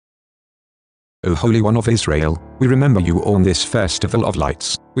O Holy One of Israel, we remember you on this festival of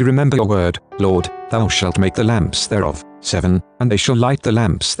lights. We remember your word, Lord, thou shalt make the lamps thereof 7, and they shall light the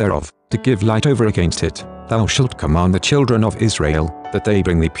lamps thereof, to give light over against it. Thou shalt command the children of Israel, that they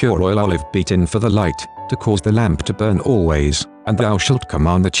bring thee pure oil olive beaten for the light, to cause the lamp to burn always. And thou shalt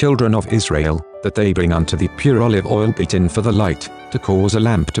command the children of Israel, that they bring unto thee pure olive oil beaten for the light, to cause a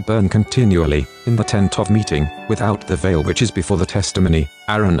lamp to burn continually, in the tent of meeting, without the veil which is before the testimony.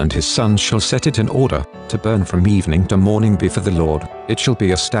 Aaron and his sons shall set it in order, to burn from evening to morning before the Lord. It shall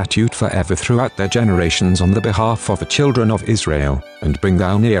be a statute forever throughout their generations on the behalf of the children of Israel. And bring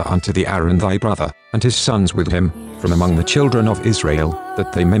thou near unto thee Aaron thy brother, and his sons with him, from among the children of Israel,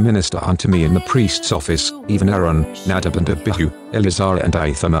 that they may minister unto me in the priest's office, even Aaron, Nadab and Abihu, Eleazar and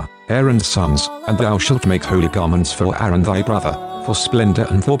Ithamar, Aaron's sons. And thou shalt make holy garments for Aaron thy brother, for splendour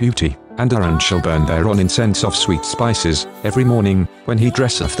and for beauty. And Aaron shall burn thereon incense of sweet spices. Every morning, when he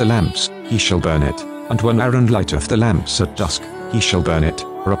dresseth the lamps, he shall burn it. And when Aaron lighteth the lamps at dusk, he shall burn it,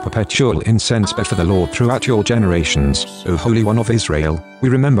 for a perpetual incense before the Lord throughout your generations. O Holy One of Israel, we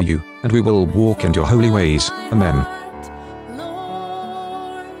remember you, and we will walk in your holy ways. Amen.